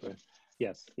supermassive. Exactly.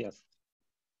 Yes.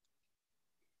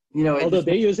 Although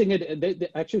they're using it,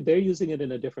 they're using it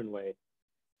in a different way.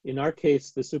 In our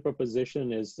case, the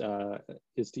superposition is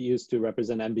used to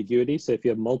represent ambiguity. So if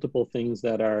you have multiple things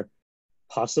that are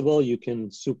possible, you can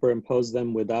superimpose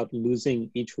them without losing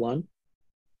each one,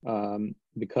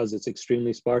 because it's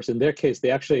extremely sparse. In their case,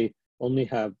 they actually only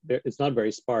have, it's not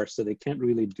very sparse, so they can't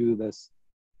really do this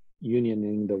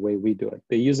unioning the way we do it.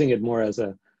 They're using it more as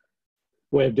a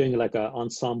way of doing like an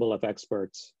ensemble of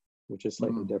experts, which is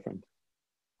slightly different.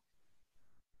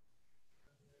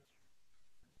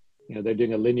 They're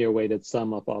doing a linear weighted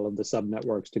sum of all of the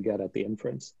subnetworks to get at the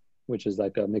inference, which is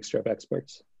like a mixture of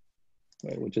experts,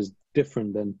 right? Which is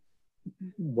different than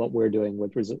what we're doing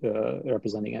with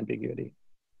representing ambiguity.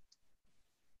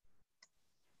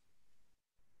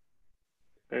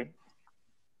 Okay.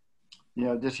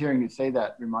 Just hearing you say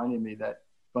that reminded me that,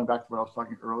 going back to what I was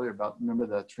talking earlier about, remember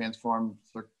the transformed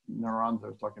neurons I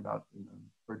was talking about in the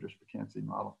Burgess Bicanski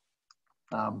model?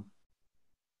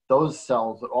 Those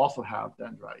cells that also have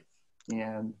dendrites,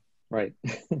 and right,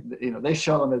 they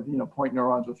show them as point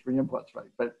neurons with 3 inputs,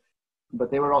 right?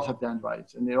 But they would also have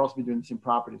dendrites, and they'd also be doing the same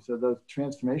property. So those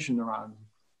transformation neurons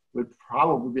would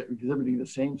probably be exhibiting the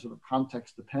same sort of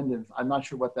context dependence. I'm not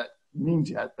sure what that means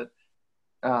yet, but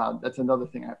that's another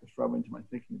thing I have to throw into my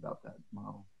thinking about that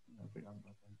model. I forgot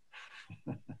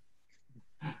about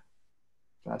that.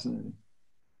 Fascinating.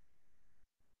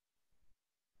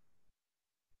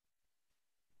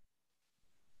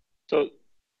 So,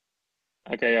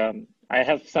 okay, I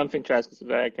have something to ask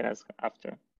that I can ask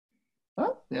after.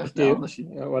 Oh, yes,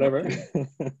 whatever.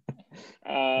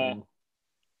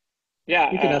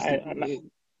 Yeah, you can ask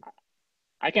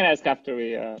I can ask after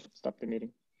we stop the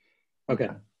meeting. Okay.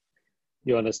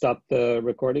 You want to stop the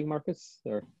recording, Marcus?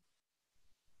 Or?